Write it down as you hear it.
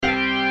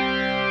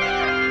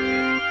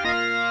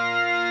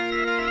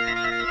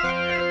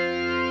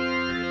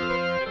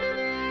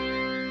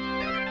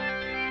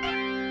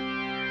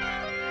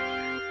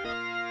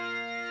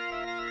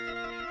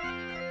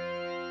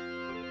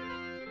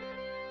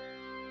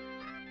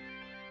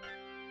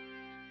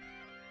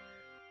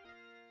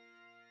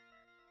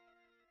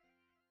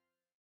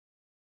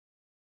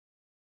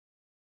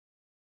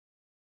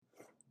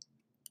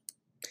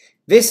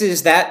This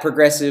is That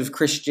Progressive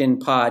Christian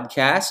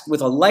Podcast with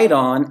a light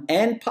on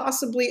and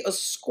possibly a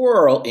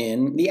squirrel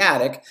in the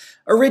attic,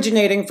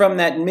 originating from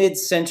that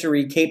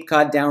mid-century Cape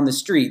Cod down the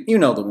street. You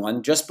know the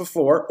one, just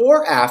before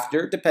or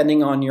after,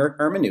 depending on your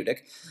hermeneutic,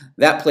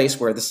 that place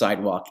where the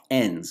sidewalk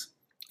ends.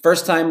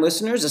 First-time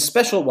listeners, a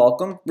special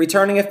welcome.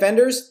 Returning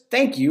offenders,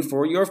 thank you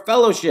for your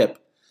fellowship.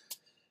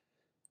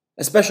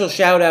 A special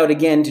shout-out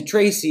again to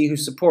Tracy, who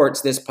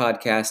supports this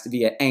podcast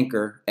via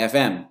Anchor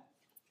FM.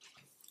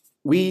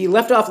 We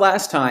left off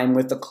last time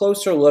with a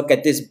closer look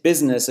at this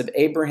business of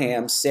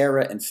Abraham,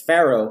 Sarah, and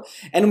Pharaoh,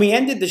 and we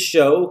ended the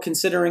show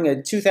considering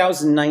a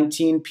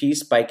 2019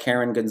 piece by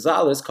Karen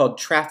Gonzalez called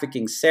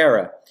Trafficking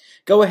Sarah.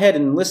 Go ahead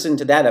and listen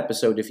to that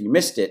episode if you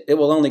missed it. It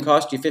will only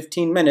cost you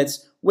 15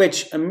 minutes,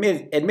 which,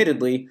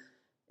 admittedly,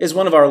 is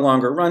one of our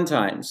longer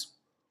runtimes.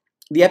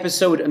 The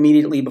episode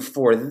immediately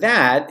before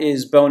that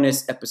is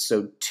bonus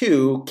episode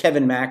 2,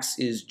 Kevin Max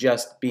is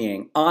Just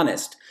Being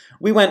Honest.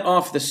 We went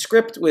off the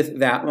script with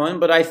that one,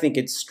 but I think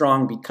it's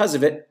strong because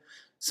of it.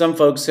 Some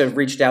folks have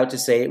reached out to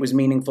say it was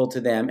meaningful to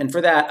them, and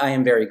for that I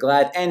am very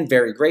glad and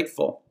very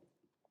grateful.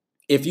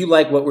 If you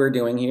like what we're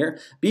doing here,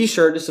 be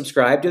sure to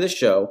subscribe to the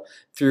show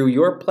through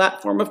your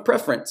platform of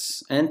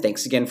preference, and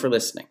thanks again for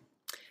listening.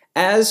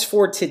 As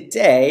for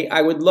today,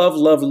 I would love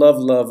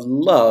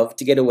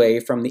to get away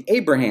from the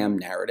Abraham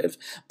narrative,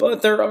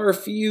 but there are a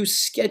few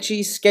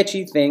sketchy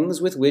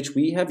things with which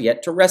we have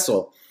yet to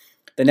wrestle.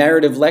 The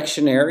narrative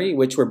lectionary,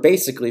 which we're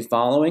basically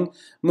following,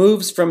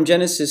 moves from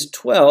Genesis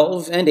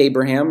 12 and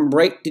Abraham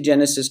right to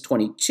Genesis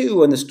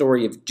 22 and the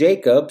story of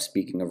Jacob,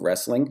 speaking of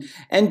wrestling,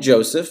 and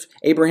Joseph,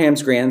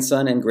 Abraham's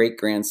grandson and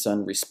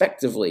great-grandson,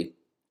 respectively.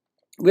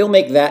 We'll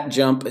make that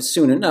jump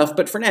soon enough,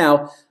 but for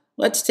now,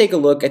 let's take a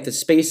look at the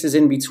spaces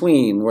in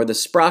between, where the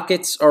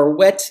sprockets are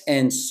wet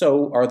and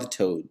so are the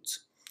toads.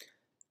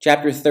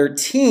 Chapter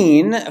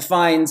 13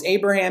 finds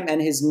Abraham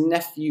and his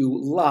nephew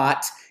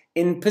Lot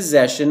in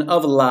possession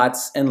of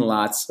lots and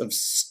lots of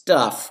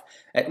stuff.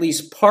 At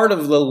least part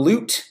of the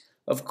loot,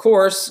 of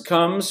course,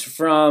 comes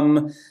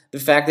from the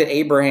fact that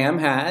Abraham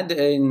had,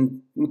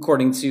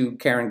 according to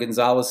Karen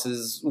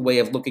Gonzalez's way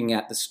of looking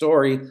at the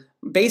story,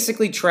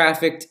 basically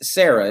trafficked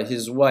Sarah,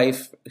 his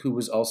wife, who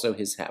was also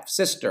his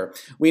half-sister.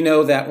 We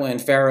know that when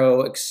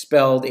Pharaoh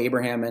expelled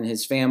Abraham and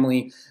his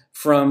family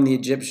from the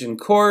Egyptian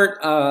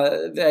court,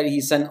 that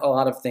he sent a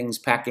lot of things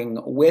packing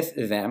with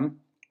them.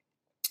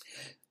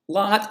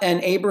 Lot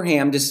and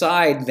Abraham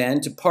decide then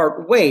to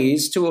part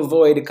ways to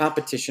avoid a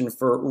competition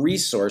for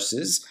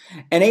resources,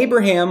 and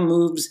Abraham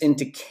moves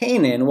into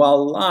Canaan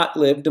while Lot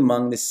lived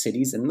among the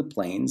cities in the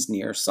plains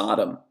near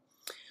Sodom.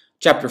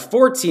 Chapter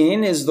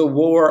 14 is the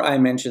war I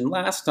mentioned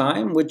last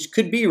time, which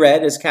could be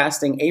read as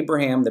casting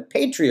Abraham the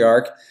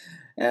patriarch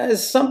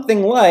as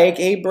something like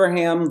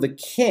Abraham the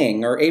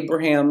king or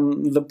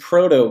Abraham the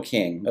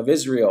proto-king of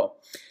Israel.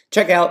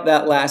 Check out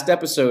that last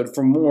episode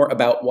for more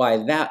about why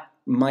that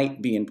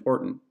might be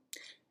important.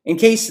 In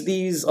case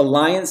these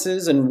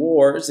alliances and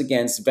wars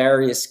against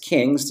various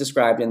kings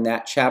described in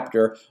that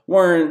chapter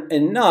weren't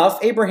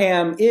enough,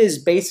 Abraham is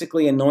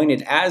basically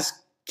anointed as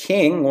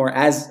king, or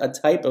as a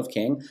type of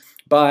king,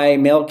 by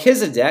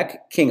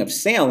Melchizedek, king of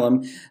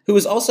Salem, who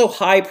is also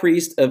high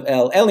priest of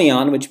El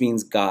Elyon, which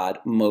means God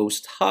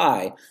Most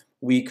High.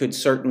 We could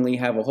certainly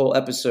have a whole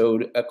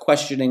episode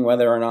questioning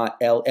whether or not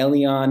El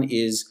Elyon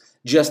is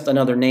just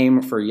another name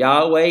for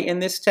Yahweh in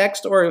this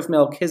text, or if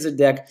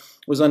Melchizedek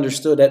was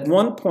understood at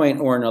one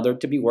point or another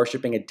to be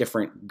worshiping a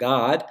different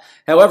god.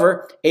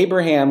 However,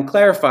 Abraham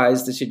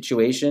clarifies the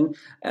situation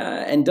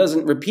and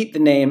doesn't repeat the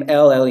name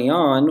El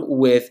Elyon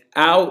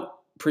without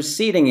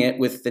preceding it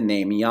with the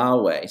name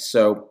Yahweh.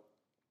 So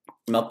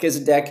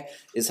Melchizedek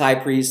is high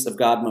priest of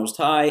God Most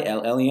High,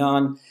 El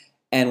Elyon,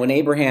 and when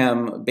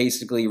Abraham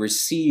basically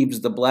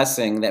receives the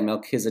blessing that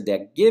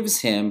Melchizedek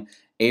gives him,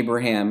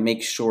 Abraham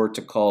makes sure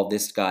to call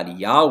this God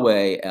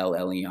Yahweh El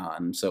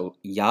Elyon, so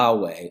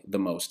Yahweh, the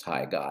Most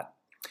High God.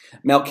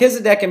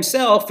 Melchizedek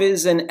himself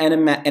is an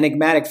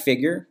enigmatic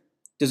figure,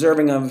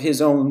 deserving of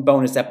his own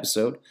bonus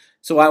episode,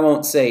 so I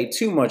won't say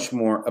too much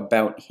more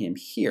about him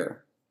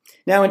here.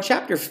 Now in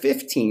chapter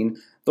 15,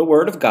 the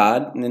word of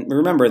God, and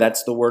remember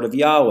that's the word of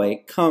Yahweh,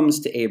 comes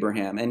to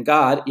Abraham, and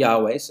God,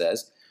 Yahweh,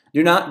 says,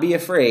 "Do not be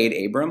afraid,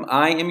 Abram,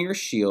 I am your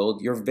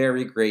shield, your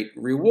very great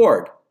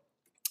reward."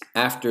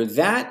 After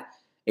that,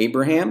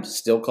 Abraham,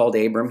 still called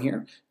Abram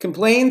here,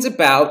 complains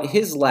about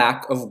his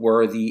lack of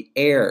worthy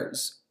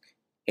heirs.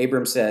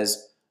 Abram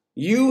says,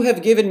 "You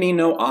have given me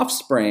no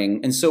offspring,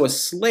 and so a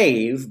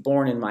slave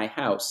born in my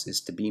house is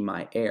to be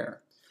my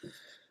heir."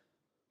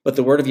 But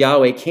the word of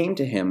Yahweh came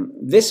to him,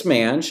 "This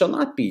man shall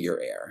not be your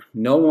heir.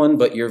 No one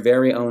but your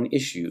very own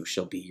issue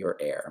shall be your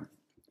heir."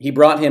 He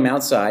brought him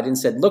outside and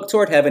said, "Look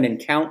toward heaven and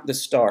count the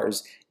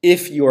stars,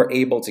 if you are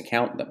able to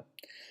count them."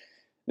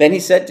 Then he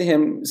said to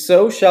him,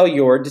 "So shall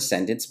your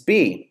descendants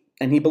be."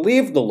 And he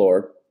believed the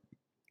Lord,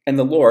 and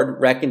the Lord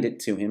reckoned it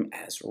to him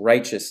as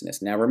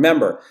righteousness. Now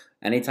remember,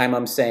 anytime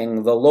I'm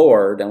saying the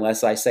Lord,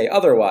 unless I say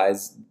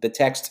otherwise, the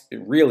text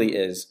really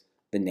is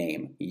the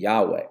name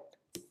Yahweh.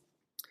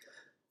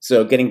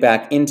 So getting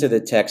back into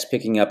the text,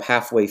 picking up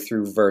halfway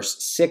through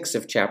verse 6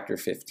 of chapter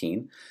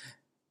 15,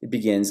 it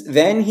begins,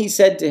 "Then he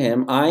said to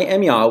him, I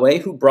am Yahweh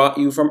who brought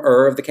you from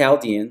Ur of the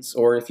Chaldeans,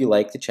 or if you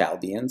like, the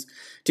Chaldeans,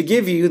 to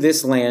give you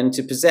this land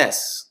to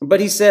possess.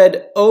 But he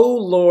said, O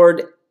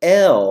Lord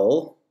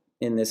El,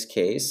 in this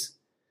case,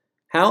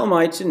 how am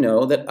I to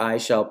know that I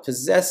shall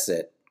possess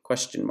it?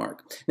 Question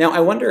mark. Now,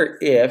 I wonder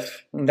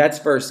if, that's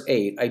verse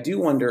 8, I do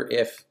wonder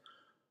if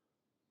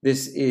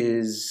this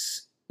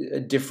is a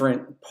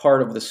different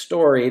part of the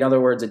story. In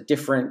other words, a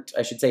different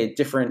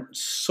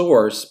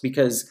source,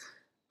 because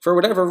for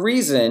whatever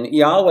reason,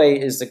 Yahweh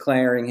is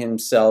declaring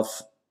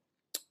himself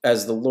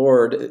as the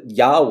Lord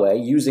Yahweh,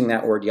 using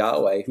that word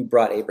Yahweh, who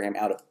brought Abraham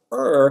out of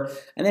Ur.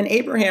 And then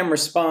Abraham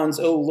responds,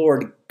 O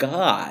Lord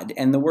God.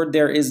 And the word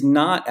there is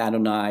not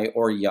Adonai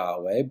or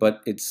Yahweh,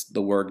 but it's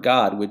the word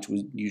God, which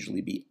would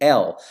usually be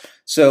El.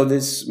 So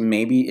this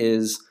maybe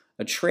is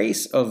a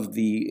trace of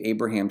the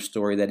Abraham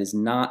story that is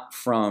not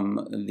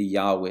from the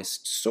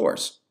Yahwist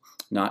source.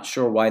 Not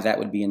sure why that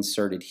would be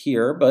inserted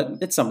here, but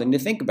it's something to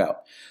think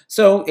about.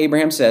 So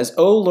Abraham says,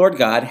 O Lord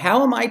God,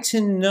 how am I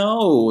to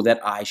know that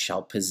I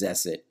shall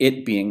possess it,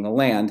 it being the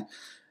land?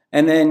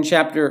 And then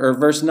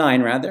verse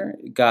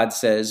 9, God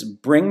says,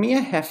 bring me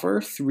a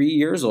heifer 3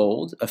 years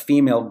old, a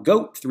female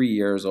goat 3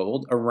 years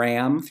old, a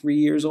ram 3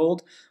 years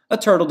old, a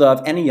turtle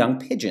dove, and a young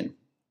pigeon.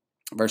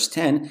 Verse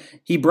 10,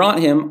 he brought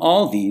him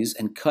all these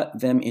and cut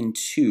them in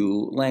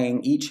two,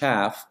 laying each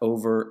half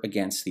over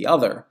against the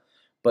other.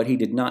 But he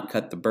did not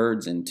cut the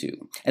birds in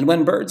two. And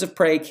when birds of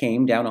prey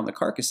came down on the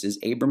carcasses,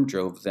 Abram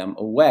drove them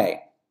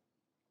away.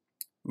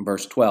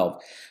 Verse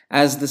 12,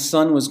 as the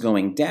sun was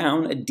going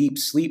down, a deep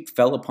sleep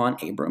fell upon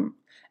Abram,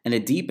 and a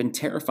deep and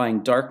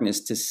terrifying darkness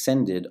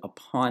descended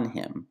upon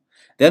him.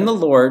 Then the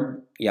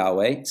Lord,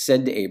 Yahweh,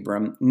 said to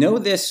Abram, know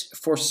this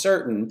for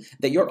certain,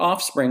 that your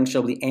offspring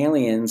shall be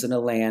aliens in a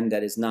land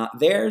that is not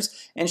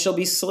theirs, and shall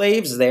be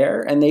slaves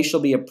there, and they shall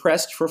be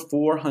oppressed for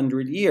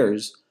 400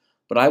 years.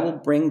 But I will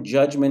bring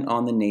judgment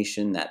on the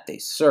nation that they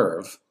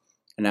serve,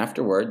 and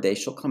afterward they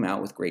shall come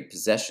out with great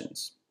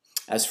possessions.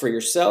 As for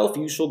yourself,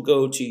 you shall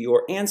go to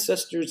your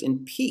ancestors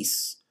in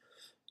peace.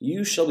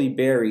 You shall be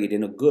buried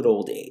in a good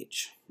old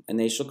age, and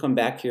they shall come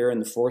back here in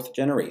the 4th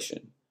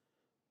generation,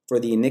 for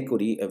the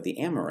iniquity of the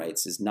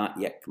Amorites is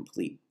not yet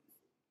complete.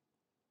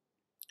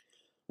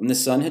 When the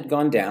sun had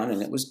gone down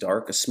and it was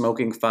dark, a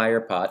smoking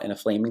fire pot and a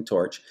flaming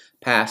torch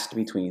passed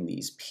between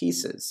these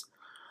pieces.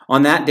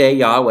 On that day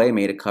Yahweh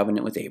made a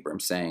covenant with Abram,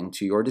 saying,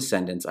 to your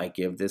descendants I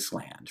give this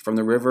land, from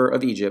the river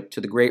of Egypt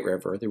to the great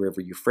river, the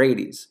river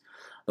Euphrates,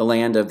 the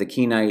land of the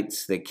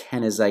Kenites, the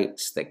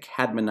Kenizzites, the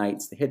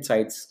Cadmonites, the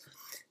Hittites,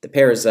 the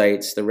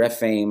Perizzites, the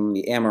Rephaim,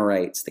 the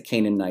Amorites, the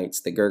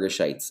Canaanites, the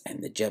Girgashites,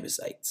 and the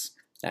Jebusites.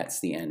 That's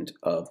the end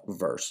of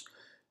verse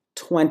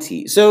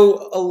 20.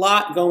 So a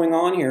lot going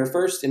on here.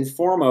 First and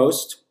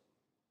foremost,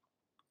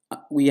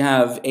 we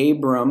have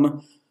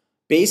Abram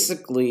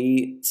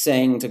basically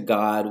saying to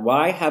God,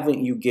 why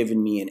haven't you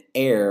given me an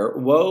heir?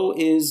 Woe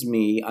is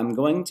me. I'm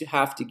going to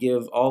have to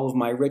give all of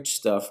my rich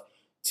stuff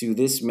to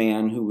this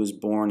man who was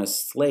born a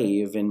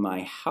slave in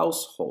my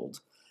household.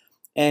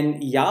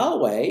 And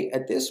Yahweh,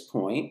 at this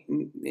point,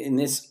 in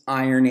this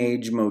Iron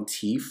Age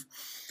motif,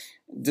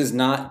 does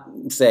not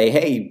say,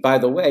 hey, by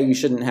the way, you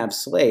shouldn't have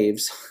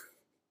slaves.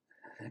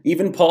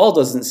 Even Paul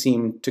doesn't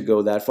seem to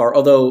go that far,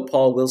 although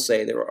Paul will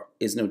say there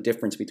is no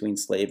difference between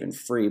slave and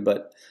free,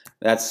 but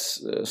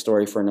that's a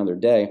story for another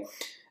day.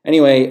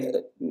 Anyway,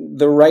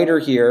 the writer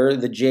here,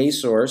 the J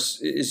source,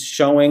 is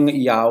showing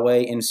Yahweh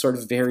in sort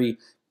of very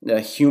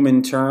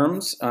human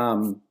terms.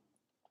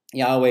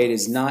 Yahweh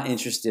is not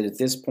interested at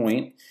this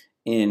point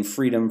in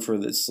freedom for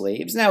the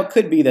slaves. Now, it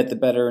could be that the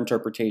better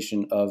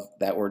interpretation of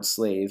that word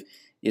slave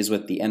is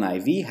what the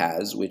NIV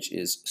has, which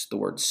is the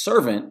word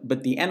servant,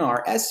 but the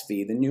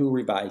NRSV, the New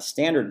Revised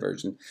Standard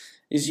Version,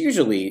 is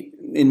usually,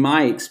 in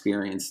my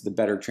experience, the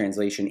better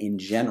translation in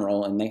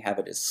general, and they have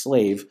it as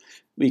slave.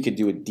 We could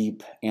do a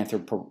deep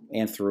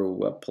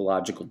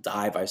anthropological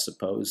dive, I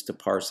suppose, to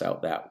parse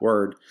out that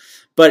word.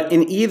 But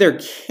in either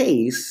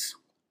case,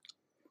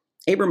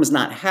 Abram is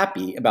not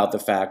happy about the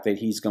fact that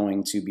he's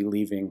going to be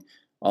leaving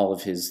all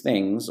of his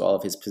things, all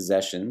of his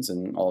possessions,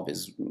 and all of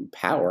his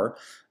power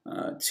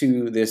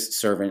to this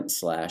servant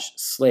slash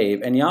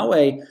slave. And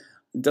Yahweh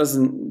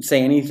doesn't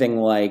say anything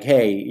like,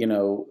 hey,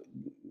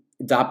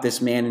 adopt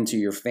this man into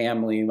your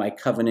family. My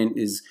covenant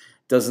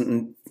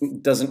doesn't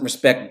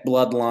respect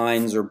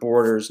bloodlines or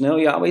borders. No,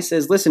 Yahweh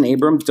says, listen,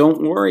 Abram,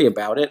 don't worry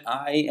about it.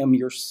 I am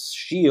your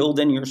shield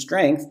and your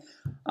strength.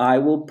 I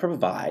will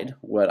provide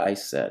what I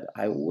said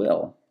I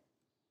will.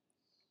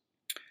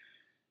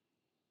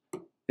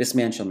 This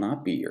man shall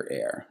not be your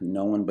heir.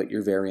 No one but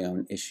your very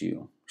own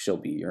issue shall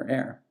be your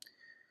heir.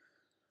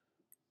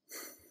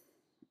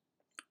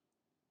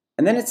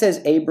 And then it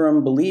says,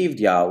 Abram believed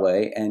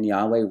Yahweh, and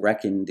Yahweh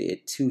reckoned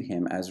it to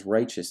him as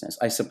righteousness.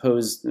 I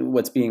suppose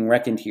what's being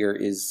reckoned here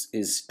is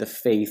the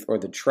faith or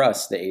the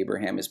trust that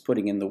Abraham is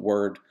putting in the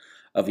word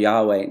of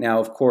Yahweh. Now,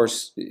 of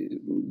course,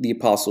 the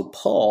Apostle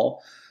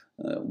Paul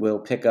will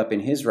pick up in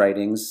his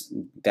writings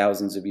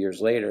thousands of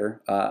years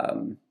later.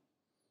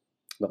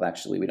 Well,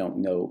 actually, we don't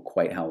know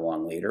quite how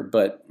long later,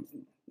 but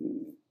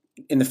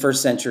in the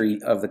first century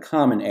of the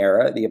Common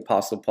Era, the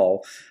Apostle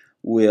Paul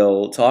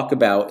will talk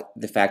about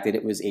the fact that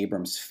it was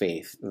Abram's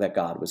faith that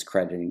God was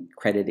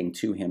crediting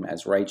to him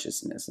as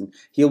righteousness. And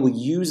he will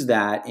use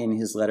that in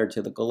his letter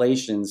to the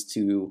Galatians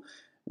to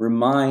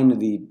remind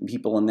the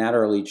people in that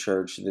early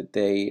church that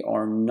they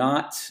are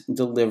not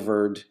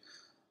delivered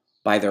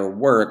by their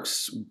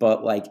works,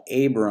 but like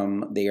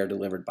Abram, they are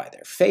delivered by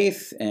their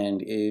faith,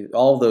 and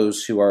all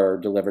those who are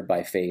delivered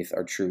by faith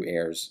are true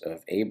heirs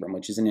of Abram,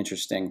 which is an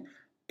interesting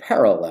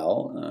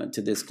parallel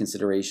to this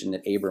consideration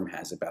that Abram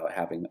has about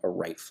having a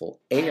rightful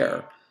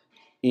heir.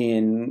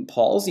 In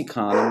Paul's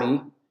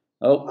economy,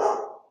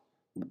 oh,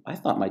 I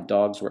thought my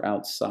dogs were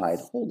outside.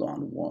 Hold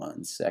on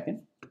one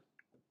second.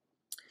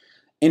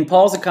 In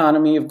Paul's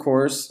economy, of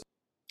course,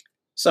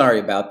 sorry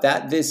about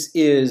that. This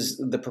is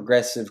the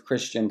Progressive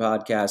Christian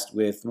Podcast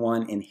with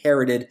one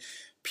inherited,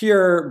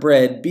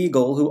 purebred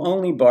beagle who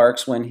only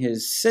barks when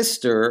his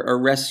sister, a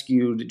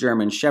rescued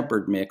German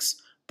Shepherd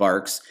mix,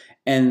 barks,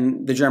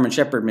 and the German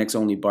Shepherd mix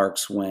only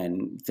barks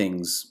when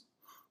things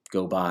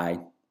go by,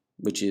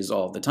 which is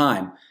all the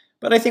time.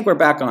 But I think we're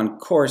back on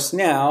course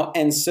now,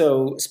 and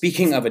so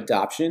speaking of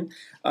adoption,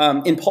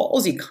 in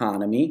Paul's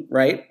economy,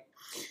 right,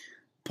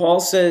 Paul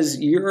says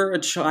you're a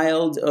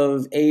child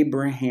of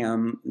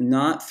Abraham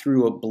not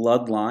through a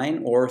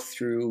bloodline or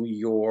through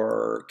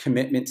your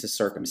commitment to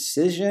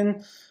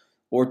circumcision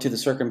or to the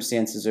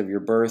circumstances of your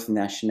birth,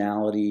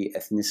 nationality,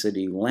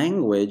 ethnicity,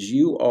 language.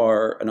 You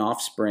are an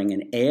offspring,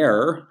 an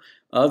heir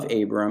of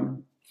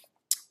Abram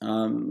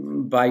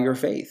by your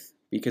faith,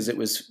 because it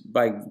was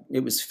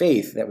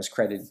faith that was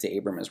credited to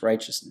Abram as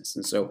righteousness.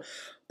 And so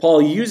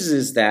Paul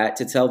uses that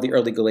to tell the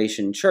early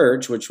Galatian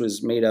church, which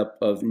was made up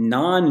of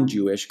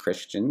non-Jewish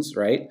Christians,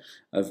 right,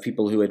 of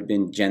people who had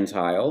been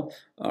Gentile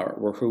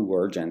or who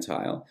were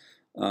Gentile,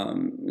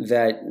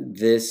 that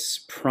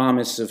this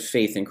promise of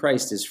faith in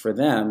Christ is for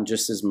them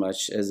just as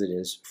much as it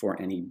is for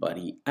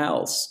anybody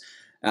else.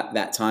 At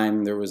that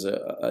time, there was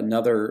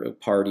another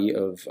party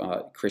of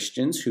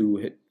Christians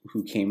who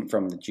came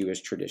from the Jewish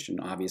tradition,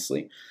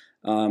 obviously.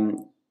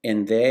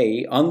 And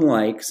they,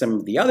 unlike some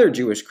of the other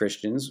Jewish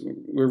Christians,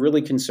 were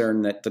really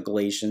concerned that the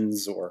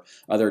Galatians or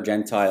other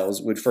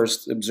Gentiles would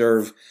first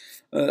observe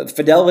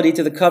fidelity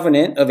to the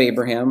covenant of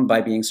Abraham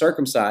by being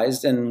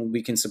circumcised, and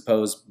we can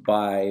suppose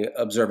by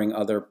observing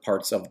other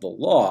parts of the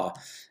law.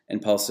 And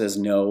Paul says,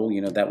 no,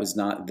 that was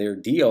not their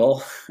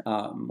deal.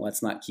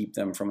 Let's not keep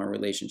them from a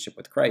relationship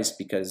with Christ,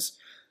 because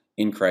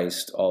in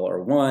Christ all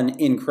are one.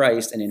 In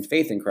Christ and in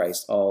faith in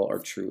Christ, all are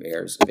true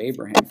heirs of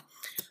Abraham.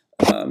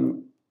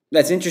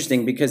 That's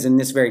interesting because in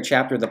this very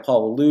chapter that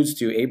Paul alludes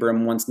to,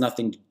 Abram wants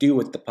nothing to do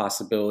with the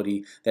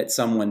possibility that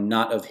someone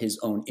not of his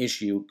own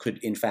issue could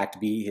in fact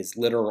be his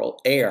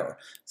literal heir.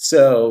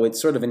 So it's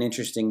sort of an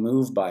interesting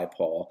move by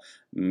Paul.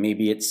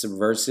 Maybe it's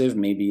subversive,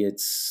 maybe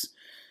it's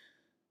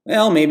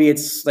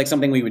like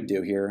something we would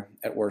do here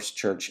at Worst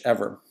Church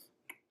Ever.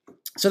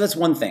 So that's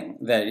one thing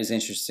that is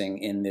interesting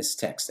in this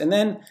text. And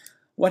then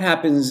what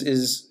happens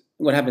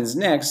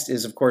next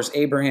is, of course,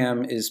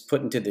 Abraham is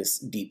put into this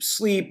deep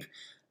sleep.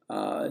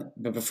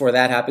 But before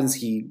that happens,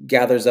 he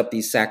gathers up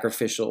these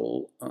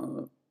sacrificial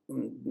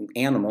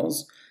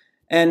animals.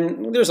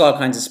 And there's all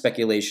kinds of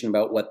speculation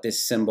about what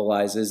this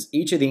symbolizes.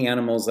 Each of the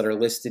animals that are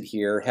listed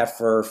here,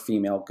 heifer,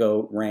 female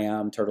goat,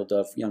 ram, turtle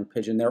dove, young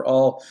pigeon, they're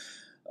all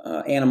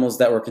animals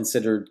that were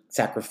considered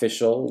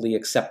sacrificially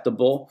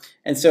acceptable.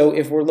 And so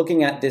if we're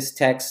looking at this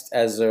text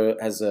as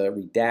a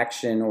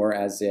redaction or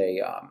as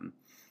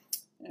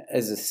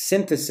a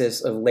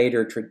synthesis of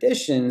later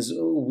traditions,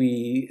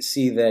 we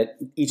see that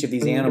each of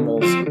these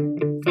animals...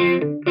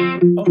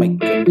 Oh my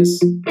goodness,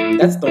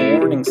 that's the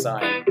warning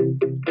sign.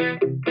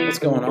 What's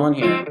going on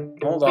here?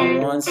 Hold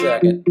on one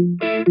second.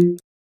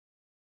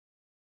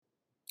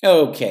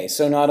 Okay,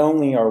 so not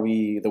only are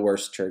we the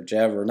worst church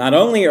ever, not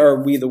only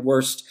are we the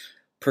worst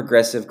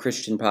progressive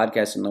Christian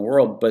podcast in the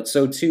world, but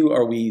so too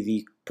are we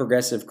the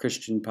progressive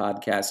Christian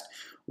podcast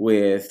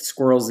with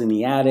squirrels in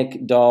the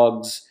attic,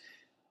 dogs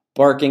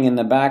barking in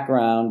the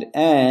background,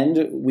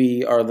 and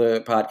we are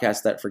the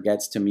podcast that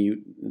forgets to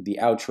mute the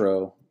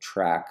outro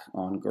track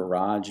on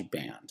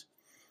GarageBand.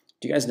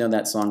 Do you guys know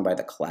that song by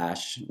The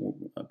Clash,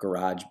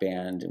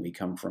 GarageBand, and we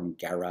come from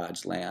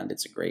Garage Land?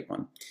 It's a great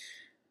one.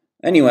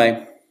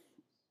 Anyway,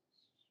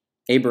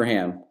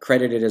 Abraham,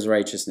 credited as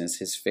righteousness,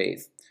 his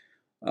faith.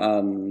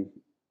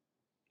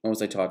 What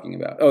was I talking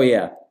about? Oh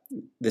yeah,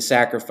 the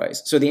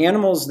sacrifice. So the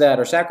animals that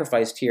are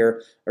sacrificed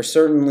here are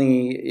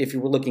certainly, if you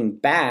were looking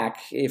back,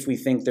 if we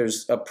think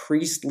there's a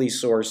priestly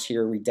source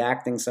here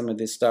redacting some of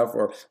this stuff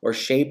or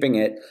shaping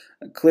it,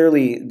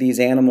 clearly these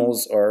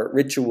animals are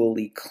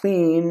ritually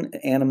clean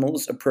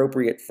animals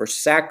appropriate for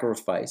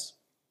sacrifice.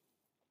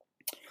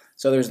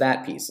 So there's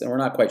that piece, and we're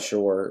not quite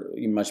sure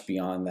much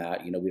beyond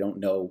that. We don't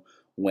know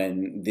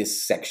when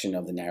this section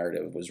of the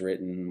narrative was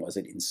written. Was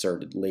it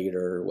inserted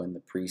later when the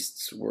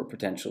priests were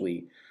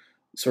potentially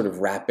sort of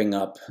wrapping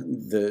up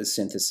the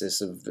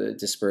synthesis of the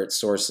disparate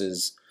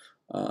sources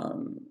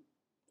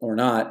or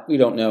not. We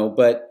don't know,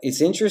 but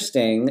it's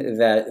interesting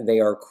that they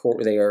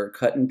are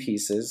cut in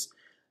pieces.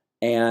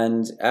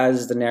 And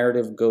as the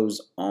narrative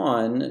goes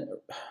on,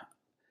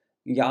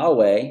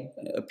 Yahweh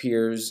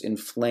appears in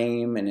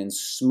flame and in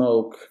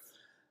smoke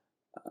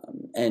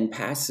and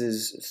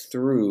passes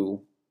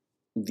through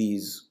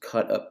these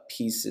cut up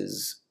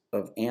pieces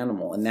of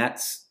animal. And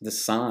that's the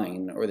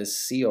sign or the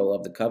seal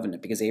of the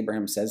covenant, because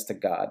Abraham says to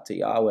God, to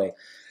Yahweh,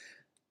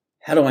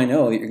 how do I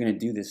know that you're going to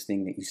do this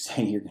thing that you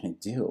say you're going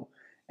to do?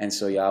 And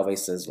so Yahweh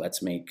says,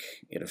 let's make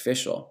it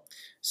official.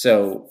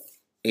 So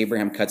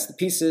Abraham cuts the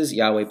pieces,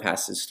 Yahweh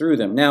passes through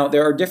them. Now,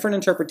 there are different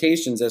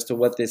interpretations as to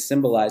what this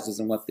symbolizes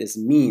and what this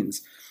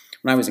means.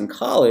 When I was in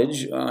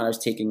college, I was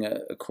taking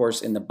a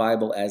course in the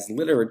Bible as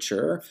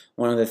literature.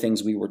 One of the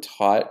things we were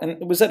taught, and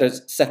it was at a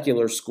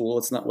secular school,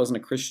 wasn't a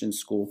Christian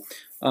school,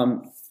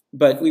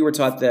 but we were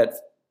taught that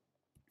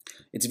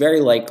it's very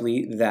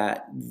likely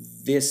that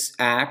this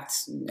act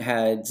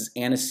has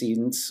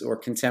antecedents or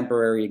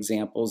contemporary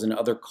examples in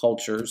other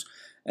cultures,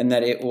 and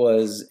that it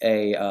was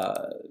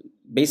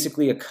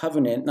basically a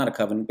covenant, not a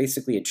covenant,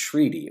 basically a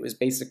treaty. It was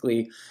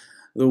basically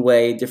the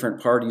way different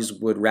parties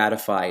would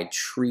ratify a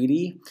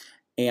treaty.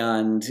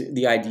 And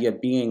the idea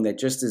being that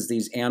just as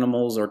these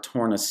animals are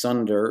torn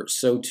asunder,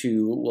 so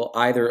too will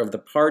either of the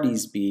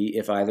parties be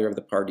if either of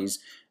the parties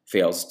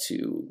fails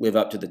to live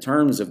up to the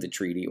terms of the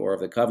treaty or of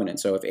the covenant.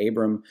 So if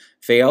Abram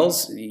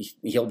fails,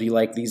 he'll be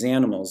like these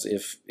animals.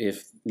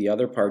 If the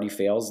other party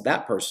fails,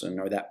 that person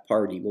or that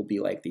party will be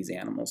like these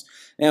animals.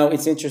 Now,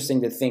 it's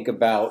interesting to think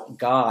about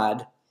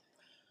God,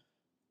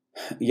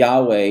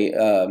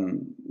 Yahweh,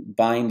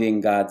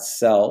 binding God's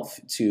self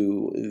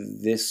to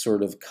this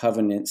sort of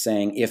covenant,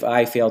 saying, if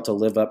I fail to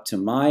live up to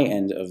my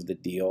end of the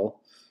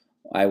deal,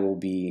 I will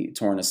be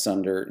torn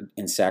asunder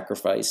and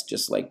sacrificed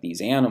just like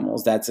these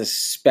animals. That's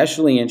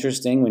especially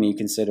interesting when you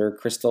consider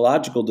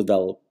Christological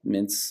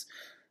developments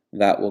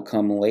that will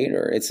come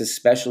later. It's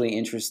especially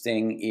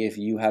interesting if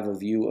you have a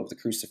view of the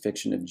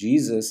crucifixion of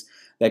Jesus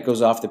that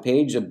goes off the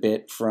page a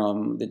bit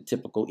from the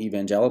typical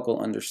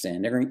evangelical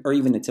understanding or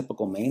even the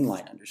typical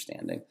mainline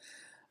understanding.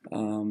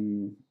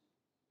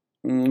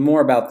 More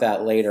about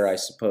that later, I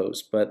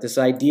suppose. But this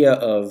idea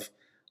of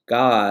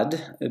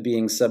God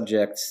being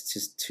subject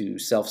to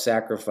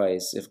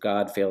self-sacrifice if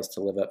God fails to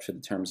live up to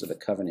the terms of the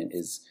covenant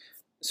is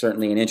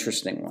certainly an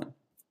interesting one.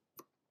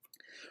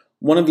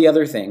 One of the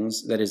other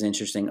things that is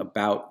interesting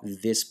about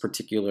this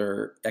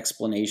particular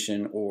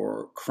explanation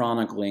or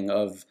chronicling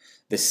of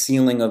the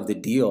sealing of the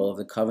deal of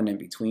the covenant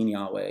between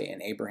Yahweh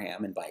and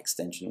Abraham, and by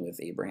extension with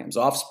Abraham's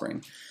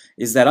offspring,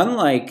 is that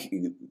unlike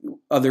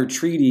other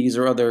treaties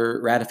or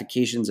other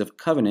ratifications of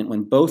covenant,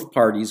 when both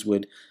parties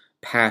would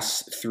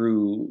pass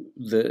through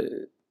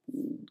the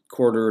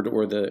quartered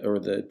or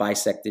the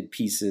bisected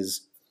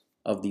pieces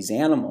of these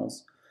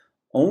animals,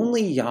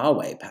 only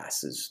Yahweh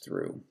passes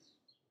through.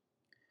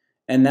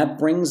 And that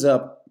brings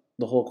up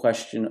the whole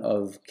question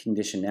of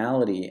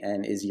conditionality,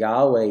 and is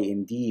Yahweh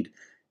indeed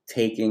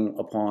taking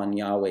upon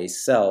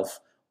Yahweh's self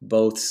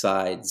both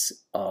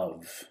sides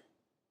of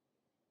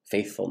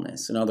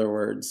faithfulness? In other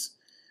words,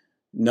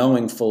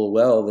 knowing full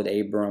well that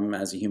Abram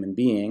as a human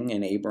being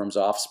and Abram's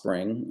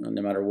offspring,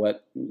 no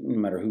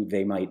matter who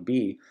they might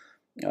be,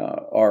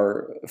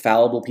 are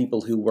fallible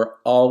people who were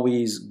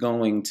always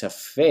going to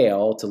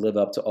fail to live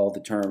up to all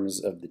the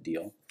terms of the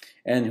deal,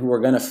 and who are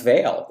going to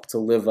fail to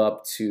live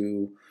up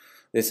to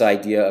this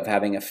idea of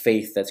having a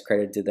faith that's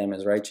credited to them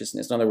as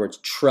righteousness. In other words,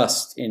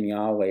 trust in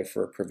Yahweh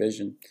for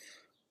provision.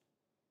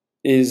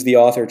 Is the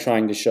author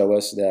trying to show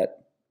us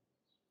that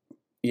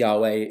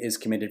Yahweh is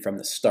committed from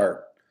the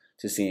start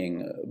to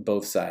seeing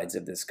both sides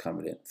of this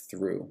covenant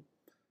through?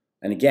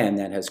 And again,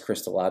 that has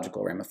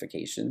Christological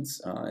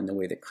ramifications in the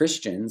way that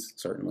Christians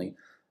certainly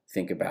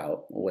think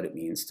about what it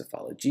means to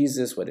follow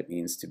Jesus, what it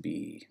means to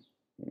be,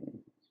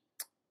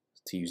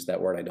 to use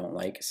that word I don't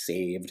like,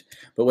 saved.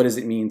 But what does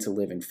it mean to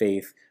live in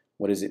faith?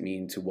 What does it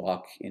mean to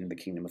walk in the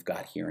kingdom of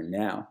God here and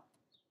now?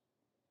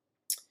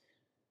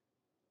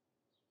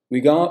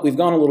 We've gone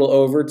a little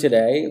over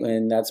today,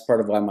 and that's part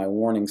of why my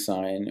warning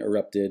sign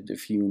erupted a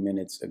few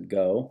minutes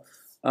ago.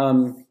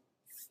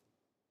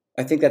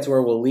 I think that's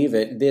where we'll leave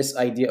it. This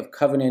idea of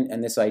covenant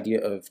and this idea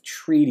of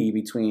treaty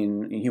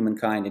between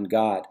humankind and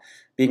God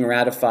being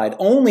ratified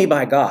only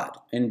by God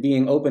and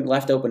being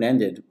left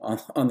open-ended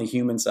on the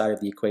human side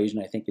of the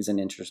equation, I think is an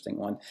interesting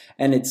one.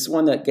 And it's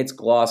one that gets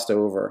glossed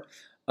over.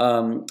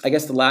 I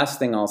guess the last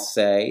thing I'll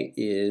say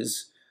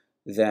is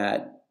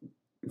that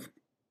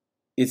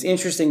it's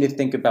interesting to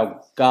think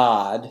about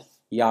God,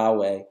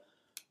 Yahweh,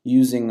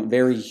 using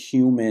very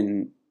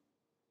human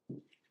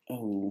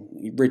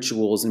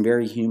rituals and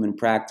very human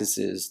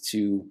practices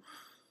to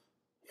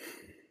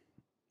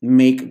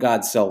make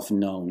God's self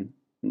known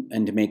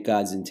and to make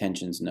God's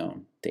intentions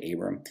known to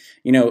Abram.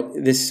 You know,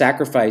 this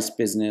sacrifice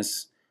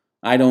business,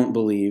 I don't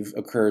believe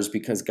occurs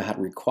because God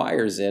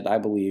requires it. I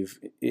believe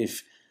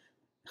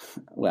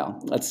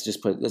let's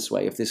just put it this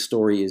way. If this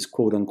story is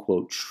quote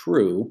unquote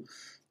true,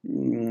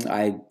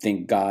 I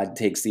think God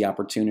takes the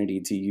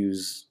opportunity to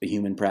use a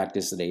human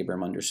practice that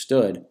Abram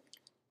understood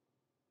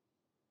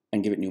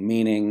and give it new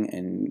meaning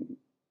and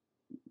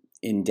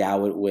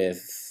endow it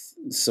with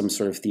some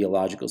sort of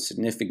theological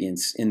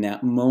significance in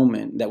that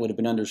moment that would have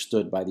been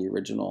understood by the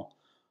original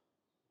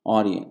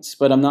audience.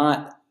 But I'm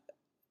not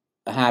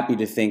happy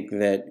to think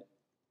that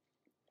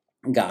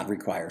God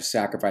requires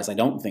sacrifice. I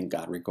don't think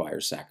God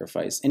requires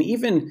sacrifice. And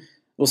even,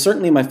 well,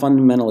 certainly my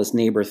fundamentalist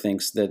neighbor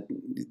thinks that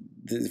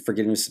the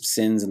forgiveness of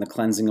sins and the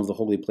cleansing of the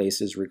holy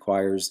places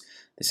requires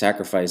the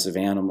sacrifice of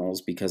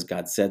animals because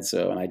God said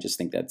so. And I just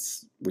think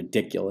that's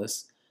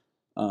ridiculous.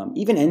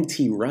 Even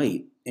N.T.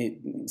 Wright,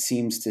 it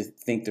seems to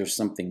think there's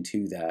something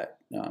to that.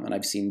 And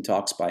I've seen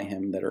talks by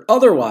him that are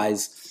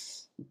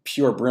otherwise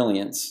pure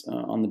brilliance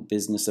on the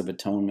business of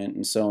atonement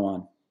and so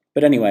on.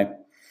 But anyway,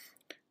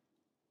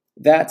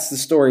 that's the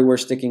story we're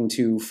sticking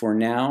to for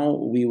now.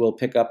 We will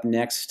pick up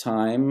next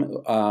time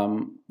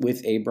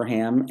with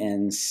Abraham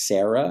and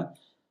Sarah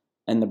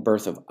and the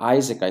birth of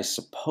Isaac, I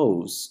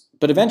suppose.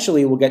 But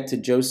eventually we'll get to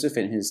Joseph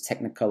and his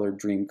Technicolor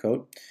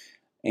Dreamcoat,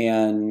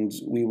 and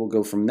we will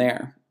go from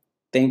there.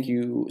 Thank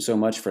you so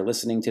much for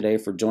listening today,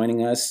 for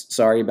joining us.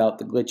 Sorry about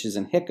the glitches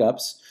and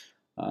hiccups.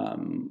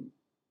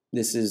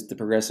 This is the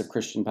Progressive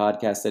Christian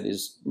Podcast that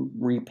is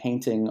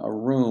repainting a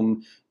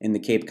room in the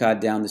Cape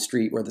Cod down the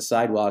street where the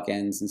sidewalk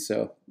ends. And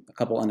so a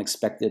couple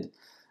unexpected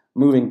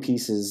moving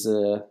pieces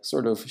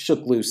sort of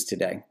shook loose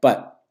today.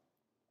 But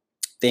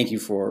thank you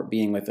for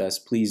being with us.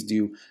 Please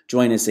do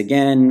join us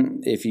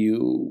again. If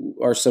you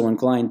are so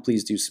inclined,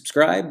 please do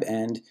subscribe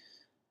and,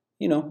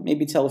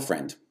 maybe tell a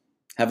friend.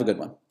 Have a good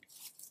one.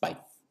 Bye.